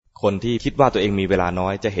คนที่คิดว่าตัวเองมีเวลาน้อ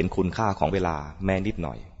ยจะเห็นคุณค่าของเวลาแม้นิดห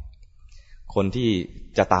น่อยคนที่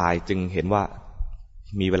จะตายจึงเห็นว่า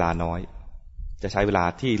มีเวลาน้อยจะใช้เวลา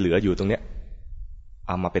ที่เหลืออยู่ตรงเนี้ยเ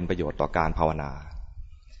อามาเป็นประโยชน์ต่อการภาวนา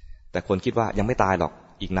แต่คนคิดว่ายังไม่ตายหรอก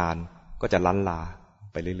อีกนานก็จะลั้นลา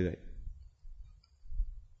ไปเรื่อย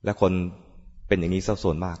ๆและคนเป็นอย่างนี้ส่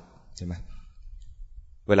วนมากใช่ไหม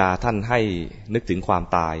เวลาท่านให้นึกถึงความ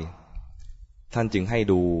ตายท่านจึงให้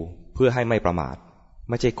ดูเพื่อให้ไม่ประมาท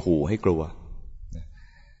ไม่ใช่ขู่ให้กลัว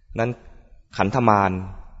นั้นขันธมาร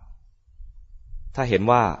ถ้าเห็น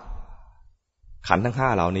ว่าขันธ์ทั้งห้า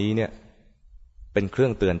เหล่านี้เนี่ยเป็นเครื่อ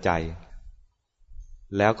งเตือนใจ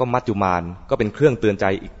แล้วก็มัจจุมารก็เป็นเครื่องเตือนใจ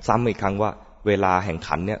อีกซ้ำอีกครั้งว่าเวลาแห่ง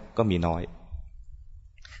ขันธ์เนี่ยก็มีน้อย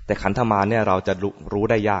แต่ขันธมารเนี่ยเราจะรู้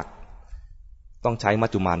ได้ยากต้องใช้มัจ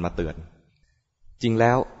จุมารมาเตือนจริงแ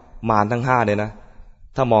ล้วมารทั้งห้าเนี่ยนะ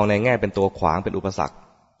ถ้ามองในแง่เป็นตัวขวางเป็นอุปสรรค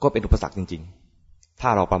ก็เป็นอุปสรรคจริงๆถ้า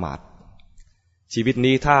เราประมาทชีวิต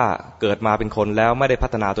นี้ถ้าเกิดมาเป็นคนแล้วไม่ได้พั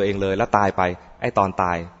ฒนาตัวเองเลยแล้วตายไปไอ้ตอนต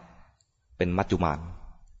ายเป็นมัจจุมาร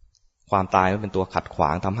ความตายมันเป็นตัวขัดขว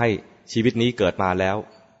างทำให้ชีวิตนี้เกิดมาแล้ว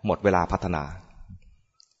หมดเวลาพัฒนา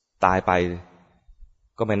ตายไป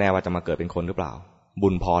ก็ไม่แน่ว่าจะมาเกิดเป็นคนหรือเปล่าบุ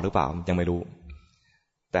ญพอหรือเปล่ายังไม่รู้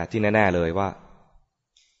แต่ที่แน่ๆเลยว่า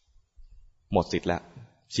หมดสิทธิ์แล้ว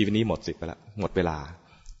ชีวิตนี้หมดสิทธิ์ไปแล้วหมดเวลา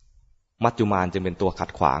มัจจุมารจึงเป็นตัวขัด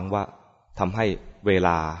ขวางว่าทำให้เวล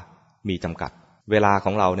ามีจำกัดเวลาข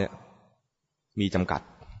องเราเนี่ยมีจำกัด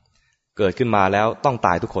เกิดขึ้นมาแล้วต้องต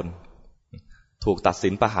ายทุกคนถูกตัดสิ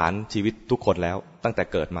นประหารชีวิตทุกคนแล้วตั้งแต่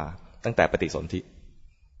เกิดมาตั้งแต่ปฏิสนธิ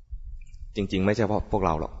จริงๆไม่ใช่เพราะพวกเ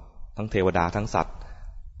ราหรอกทั้งเทวดาทั้งสัตว์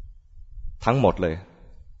ทั้งหมดเลย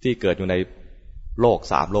ที่เกิดอยู่ในโลก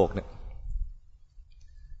สามโลกเนี่ย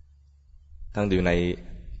ทั้งอยู่ใน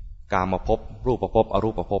กามภพรูปภพอรู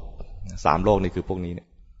ปภพสามโลกนี่คือพวกนี้เนี่ย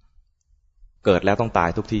เกิดแล้วต้องตาย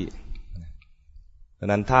ทุกที่ดัง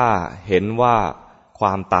นั้นถ้าเห็นว่าคว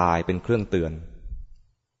ามตายเป็นเครื่องเตือน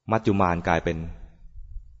มัจจุมารกลายเป็น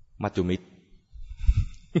มัจจุมิตร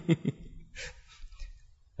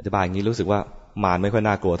อธิบายอย่างนี้รู้สึกว่ามารไม่ค่อย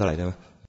น่ากลัวเท่าไหร่ใช่ไหม